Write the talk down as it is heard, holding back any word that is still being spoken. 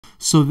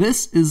So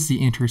this is the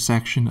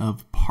intersection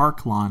of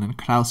Parklaan and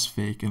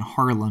Kruisweg in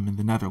Haarlem in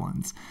the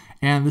Netherlands.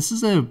 And this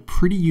is a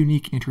pretty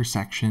unique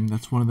intersection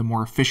that's one of the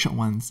more efficient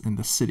ones in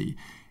the city.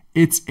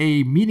 It's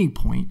a meeting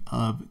point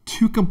of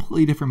two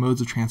completely different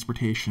modes of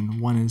transportation.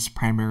 One is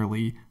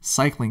primarily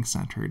cycling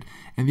centered,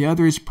 and the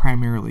other is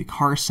primarily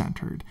car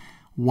centered.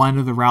 One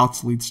of the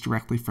routes leads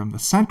directly from the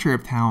center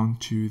of town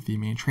to the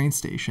main train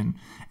station,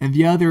 and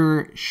the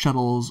other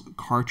shuttles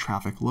car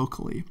traffic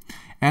locally.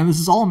 And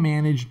this is all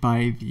managed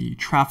by the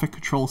traffic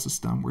control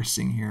system we're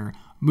seeing here,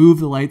 move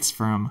the lights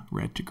from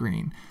red to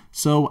green.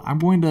 So I'm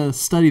going to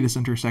study this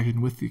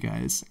intersection with you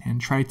guys and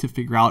try to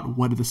figure out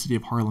what did the city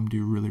of Haarlem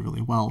do really,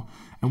 really well,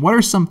 and what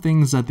are some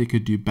things that they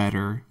could do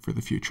better for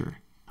the future.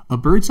 A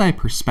bird's eye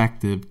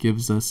perspective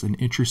gives us an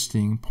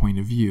interesting point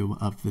of view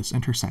of this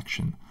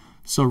intersection.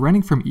 So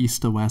running from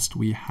east to west,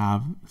 we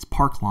have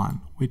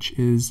Parklaan, which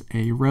is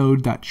a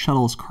road that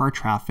shuttles car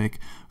traffic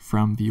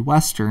from the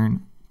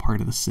western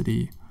part of the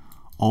city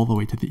all the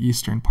way to the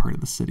eastern part of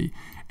the city.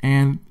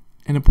 And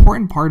an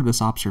important part of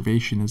this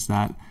observation is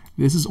that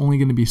this is only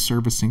going to be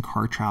servicing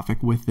car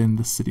traffic within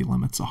the city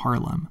limits of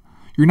Haarlem.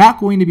 You're not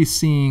going to be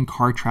seeing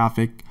car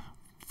traffic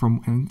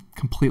from a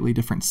completely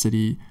different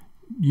city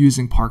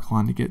using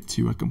Parklaan to get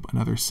to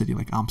another city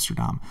like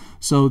Amsterdam.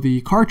 So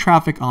the car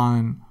traffic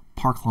on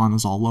Parklaan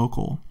is all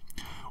local,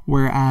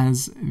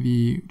 whereas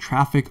the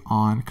traffic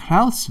on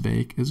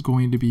Kruisweg is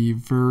going to be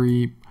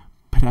very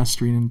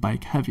pedestrian and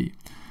bike heavy.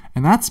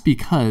 And that's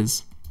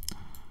because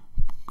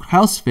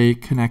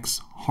Kruisweg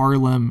connects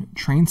Haarlem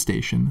train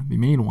station, the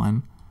main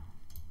one,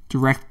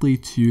 directly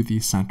to the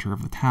center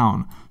of the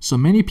town. So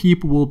many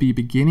people will be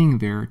beginning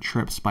their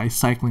trips by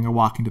cycling or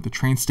walking to the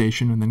train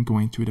station and then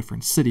going to a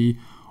different city,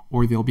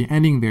 or they'll be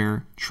ending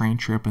their train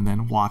trip and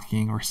then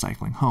walking or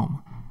cycling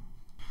home.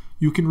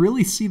 You can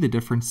really see the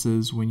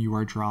differences when you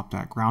are dropped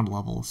at ground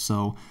level.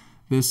 So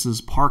this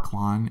is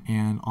Parklaan,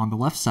 and on the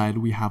left side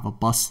we have a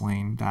bus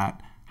lane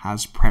that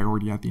has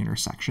priority at the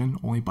intersection.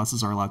 Only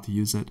buses are allowed to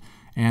use it.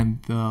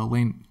 And the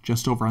lane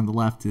just over on the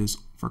left is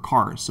for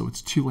cars. So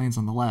it's two lanes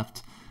on the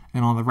left.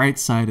 And on the right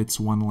side,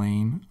 it's one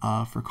lane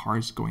for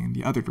cars going in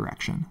the other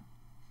direction.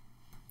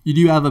 You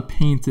do have a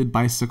painted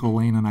bicycle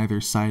lane on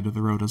either side of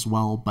the road as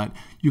well, but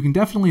you can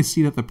definitely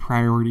see that the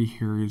priority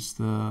here is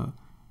the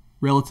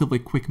relatively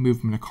quick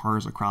movement of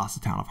cars across the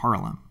town of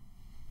Haarlem.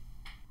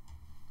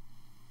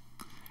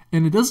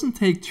 And it doesn't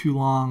take too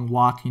long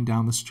walking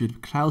down the street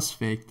of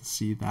Kruisweg to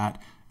see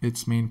that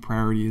its main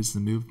priority is the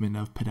movement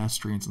of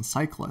pedestrians and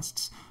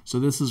cyclists. So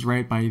this is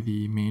right by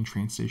the main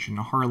train station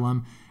in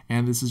Haarlem,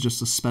 and this is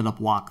just a sped up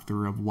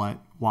walkthrough of what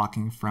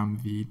walking from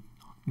the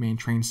main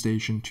train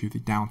station to the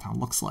downtown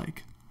looks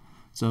like.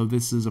 So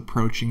this is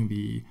approaching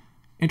the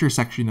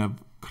intersection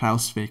of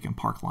Kruisweg and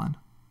Parklaan.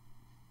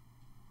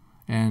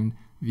 And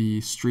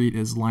the street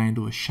is lined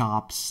with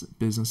shops,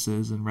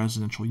 businesses, and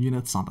residential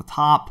units on the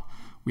top.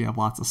 We have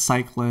lots of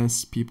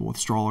cyclists, people with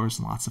strollers,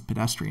 and lots of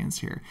pedestrians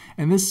here.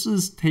 And this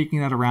is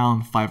taking at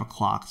around 5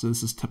 o'clock, so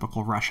this is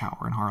typical rush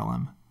hour in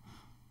Haarlem.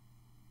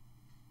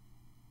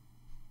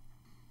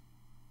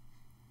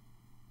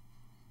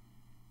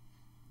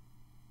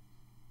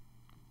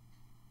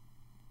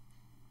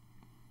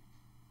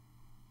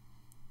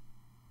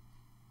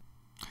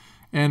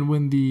 And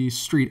when the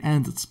street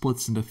ends, it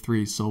splits into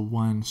three. So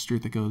one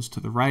street that goes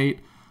to the right,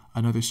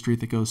 another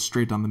street that goes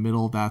straight down the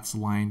middle that's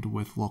lined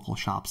with local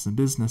shops and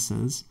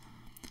businesses.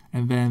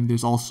 And then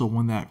there's also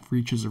one that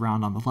reaches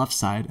around on the left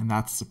side, and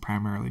that's a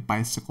primarily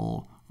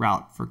bicycle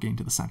route for getting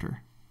to the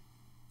center.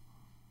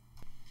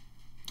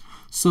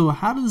 So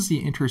how does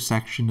the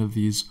intersection of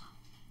these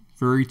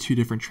two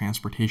different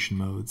transportation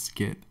modes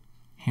get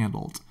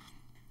handled?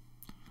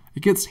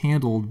 It gets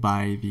handled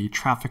by the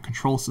traffic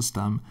control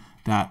system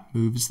that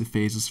moves the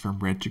phases from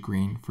red to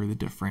green for the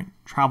different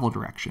travel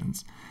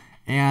directions.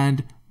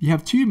 And you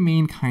have two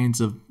main kinds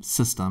of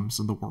systems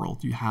in the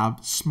world. You have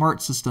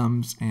smart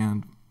systems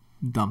and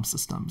dumb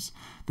systems.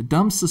 The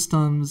dumb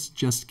systems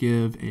just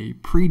give a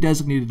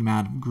pre-designated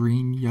amount of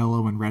green,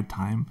 yellow, and red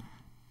time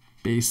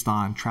based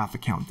on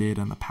traffic count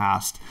data in the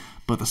past.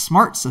 But the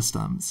smart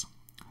systems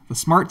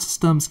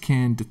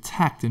can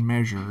detect and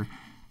measure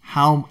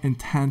how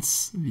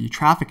intense the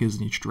traffic is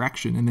in each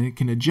direction, and then it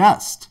can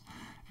adjust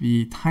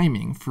the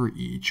timing for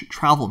each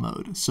travel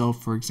mode. So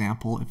for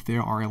example, if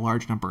there are a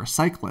large number of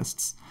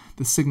cyclists,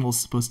 the signal is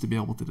supposed to be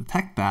able to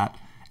detect that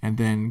and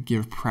then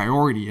give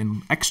priority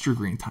and extra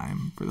green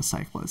time for the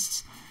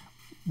cyclists.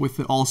 With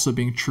it also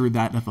being true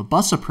that if a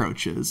bus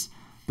approaches,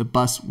 the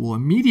bus will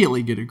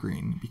immediately get a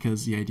green,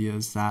 because the idea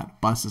is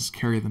that buses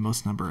carry the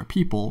most number of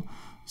people,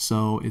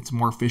 so it's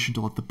more efficient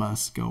to let the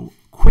bus go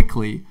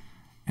quickly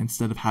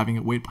instead of having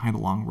it wait behind a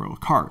long row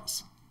of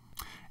cars.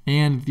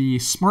 And the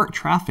smart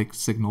traffic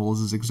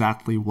signals is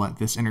exactly what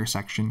this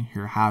intersection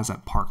here has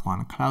at Parklaan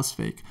and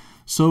Kruisweg.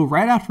 So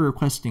right after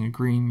requesting a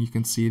green, you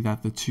can see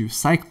that the two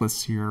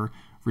cyclists here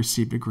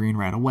received a green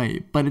right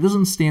away. But it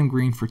doesn't stay on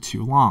green for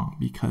too long,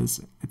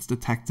 because it's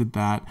detected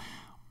that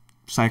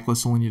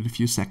cyclists only need a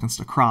few seconds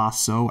to cross.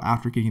 So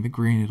after getting the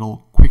green,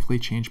 it'll quickly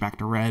change back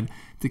to red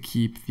to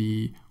keep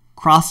the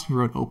crossing the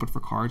road open for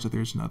cars if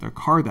there's another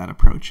car that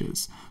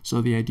approaches.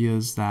 So the idea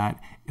is that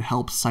it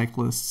helps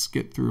cyclists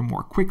get through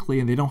more quickly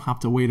and they don't have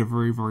to wait a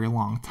very, very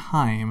long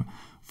time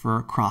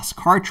for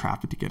cross-car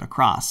traffic to get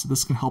across. So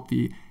this can help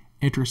the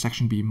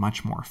intersection be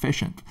much more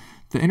efficient.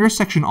 The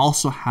intersection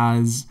also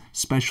has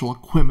special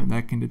equipment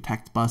that can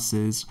detect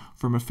buses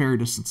from a fair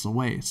distance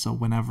away. So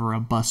whenever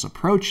a bus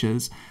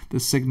approaches, the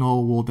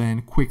signal will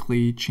then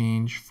quickly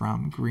change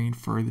from green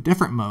for the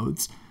different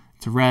modes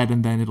to red,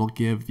 and then it'll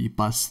give the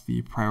bus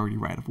the priority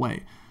right of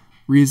way.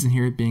 Reason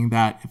here being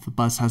that if the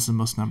bus has the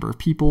most number of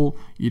people,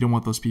 you don't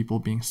want those people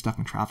being stuck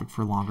in traffic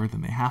for longer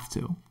than they have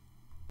to.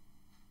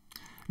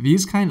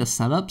 These kind of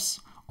setups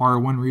are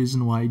one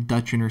reason why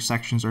Dutch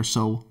intersections are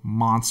so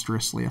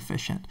monstrously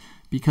efficient,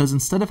 because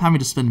instead of having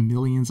to spend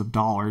millions of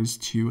dollars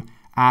to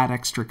add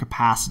extra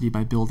capacity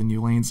by building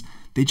new lanes,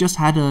 they just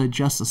had to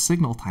adjust the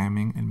signal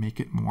timing and make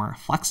it more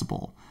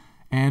flexible.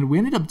 And we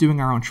ended up doing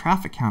our own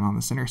traffic count on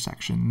this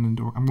intersection, and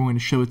I'm going to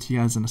show it to you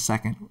guys in a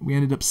second. We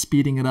ended up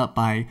speeding it up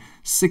by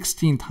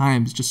 16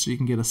 times just so you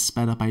can get a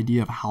sped up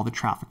idea of how the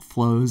traffic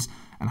flows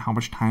and how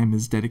much time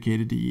is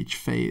dedicated to each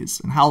phase,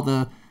 and how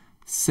the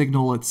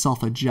signal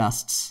itself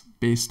adjusts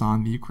based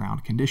on the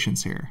ground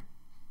conditions here.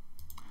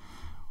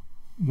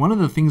 One of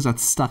the things that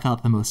stuck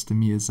out the most to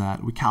me is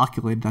that we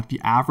calculated that the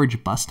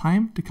average bus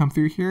time to come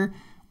through here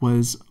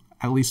was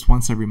at least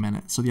once every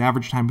minute. So the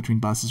average time between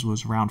buses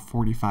was around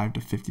 45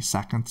 to 50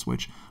 seconds,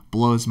 which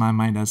blows my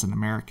mind as an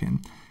American.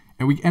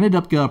 And we ended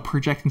up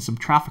projecting some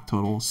traffic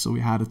totals. So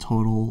we had a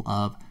total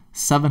of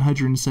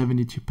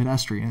 772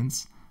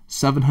 pedestrians,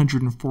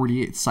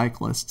 748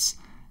 cyclists,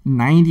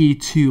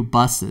 92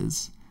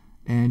 buses,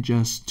 and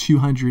just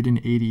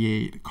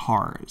 288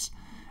 cars.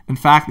 In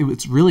fact,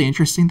 it's really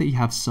interesting that you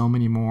have so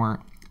many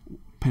more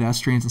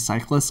pedestrians and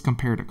cyclists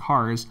compared to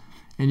cars.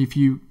 And if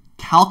you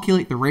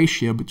calculate the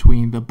ratio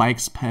between the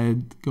bikes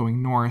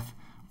going north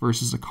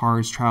versus the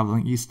cars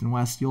traveling east and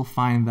west, you'll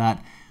find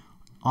that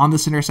on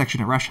this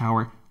intersection at rush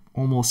hour,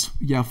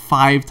 you have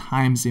 5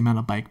 times the amount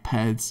of bike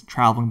peds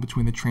traveling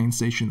between the train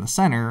station and the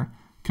center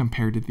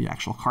compared to the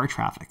actual car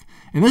traffic.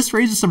 And this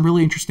raises some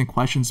really interesting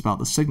questions about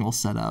the signal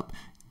setup.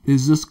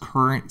 Is this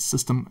current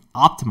system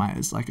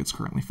optimized like it's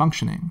currently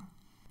functioning?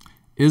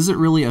 Is it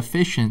really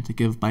efficient to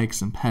give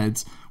bikes and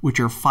peds, which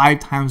are 5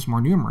 times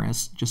more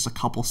numerous, just a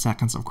couple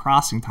seconds of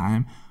crossing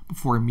time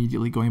before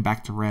immediately going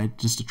back to red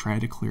just to try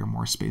to clear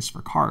more space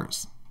for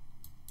cars?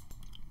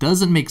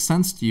 Does it make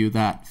sense to you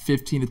that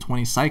 15 to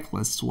 20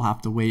 cyclists will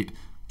have to wait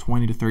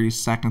 20 to 30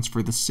 seconds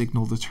for the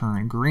signal to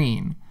turn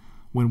green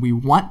when we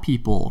want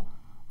people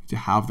to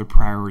have the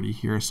priority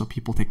here so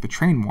people take the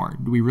train more?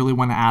 Do we really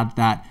want to add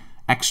that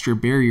extra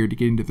barrier to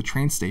get into the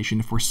train station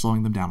if we're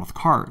slowing them down with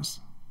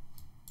cars?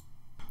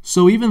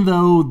 So even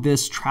though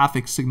this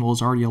traffic signal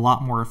is already a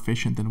lot more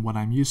efficient than what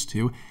I'm used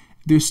to,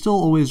 there's still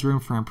always room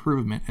for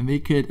improvement, and they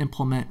could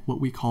implement what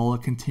we call a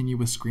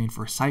continuous green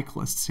for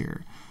cyclists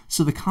here.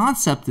 So the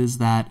concept is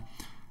that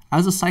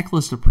as a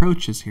cyclist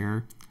approaches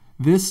here,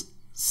 this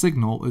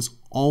signal is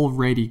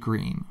already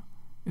green.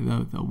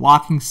 The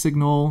walking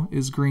signal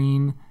is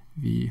green,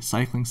 the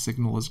cycling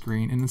signal is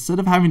green, and instead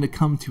of having to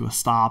come to a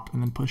stop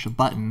and then push a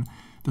button,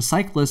 the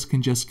cyclist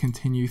can just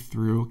continue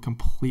through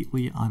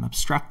completely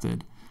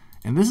unobstructed.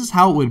 And this is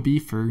how it would be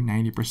for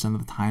 90%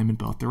 of the time in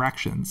both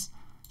directions.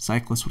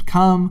 Cyclists would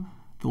come,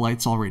 the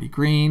light's already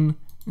green,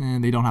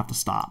 and they don't have to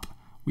stop.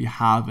 We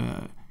have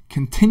a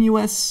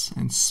continuous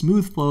and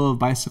smooth flow of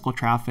bicycle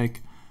traffic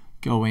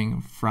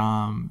going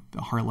from the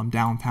Haarlem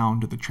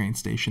downtown to the train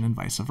station and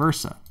vice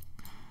versa.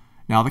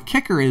 Now the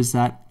kicker is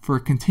that for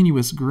a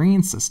continuous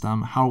green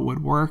system, how it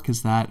would work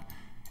is that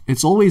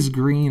it's always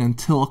green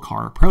until a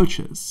car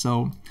approaches.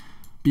 So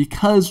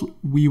because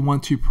we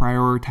want to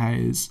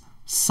prioritize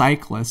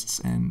cyclists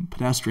and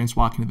pedestrians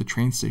walking to the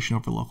train station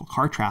over local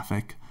car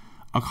traffic,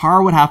 a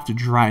car would have to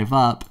drive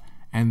up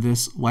and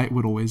this light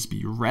would always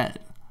be red.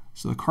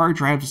 So the car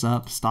drives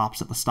up,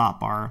 stops at the stop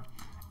bar,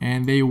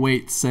 and they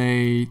wait,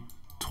 say,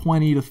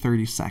 20 to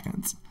 30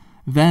 seconds.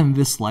 Then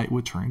this light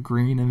would turn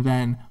green, and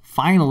then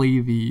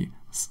finally the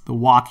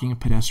walking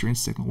pedestrian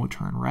signal would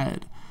turn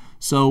red.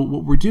 So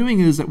what we're doing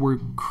is that we're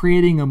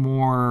creating a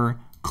more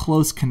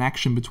close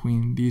connection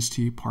between these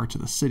two parts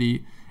of the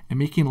city and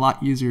making it a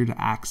lot easier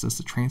to access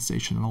the train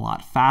station and a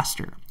lot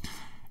faster.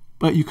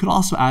 But you could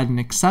also add an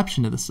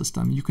exception to the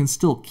system. You can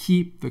still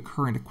keep the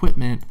current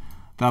equipment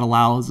that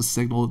allows the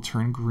signal to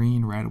turn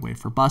green right away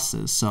for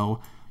buses. So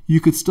you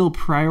could still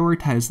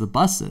prioritize the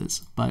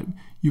buses, but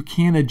you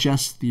can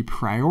adjust the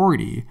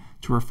priority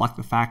to reflect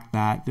the fact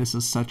that this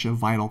is such a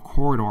vital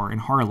corridor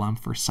in Haarlem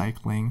for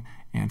cycling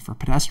and for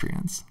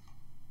pedestrians.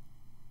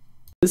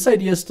 This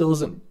idea still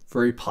isn't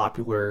very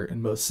popular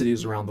in most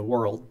cities around the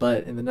world,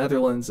 but in the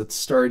Netherlands it's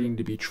starting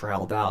to be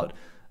trialed out,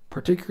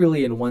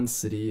 particularly in one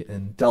city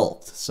in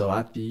Delft. So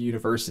at the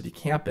university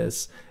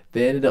campus,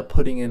 they ended up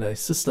putting in a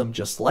system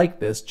just like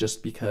this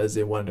just because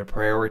they wanted to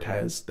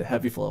prioritize the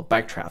heavy flow of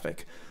bike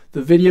traffic.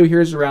 The video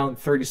here is around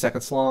 30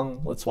 seconds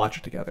long. Let's watch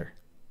it together.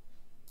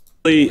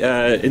 Really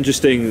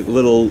interesting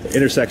little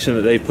intersection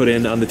that they put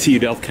in on the TU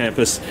Delft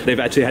campus. They've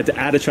actually had to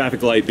add a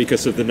traffic light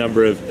because of the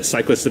number of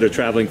cyclists that are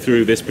traveling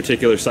through this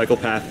particular cycle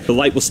path. The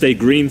light will stay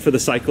green for the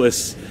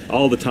cyclists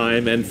all the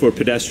time and for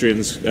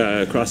pedestrians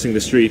crossing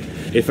the street.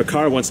 If a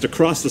car wants to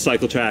cross the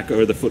cycle track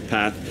or the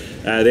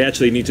footpath, they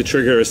actually need to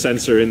trigger a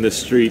sensor in the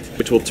street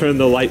which will turn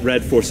the light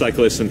red for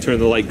cyclists and turn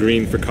the light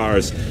green for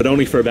cars, but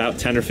only for about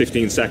 10 or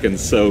 15 seconds.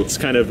 So it's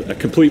kind of a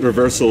complete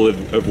reversal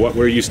of what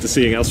we're used to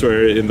seeing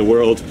elsewhere in the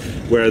world,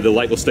 where the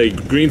light will stay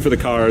green for the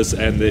cars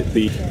and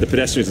the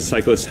pedestrians and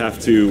cyclists have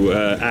to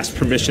ask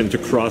permission to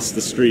cross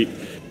the street.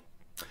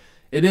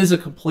 It is a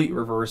complete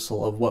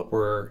reversal of what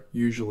we're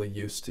usually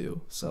used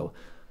to. So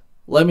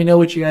let me know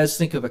what you guys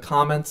think in the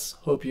comments.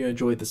 Hope you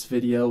enjoyed this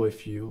video.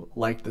 If you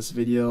liked this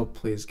video,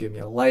 please give me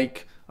a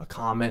like, a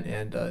comment,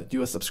 and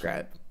do a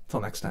subscribe. Till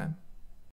next time.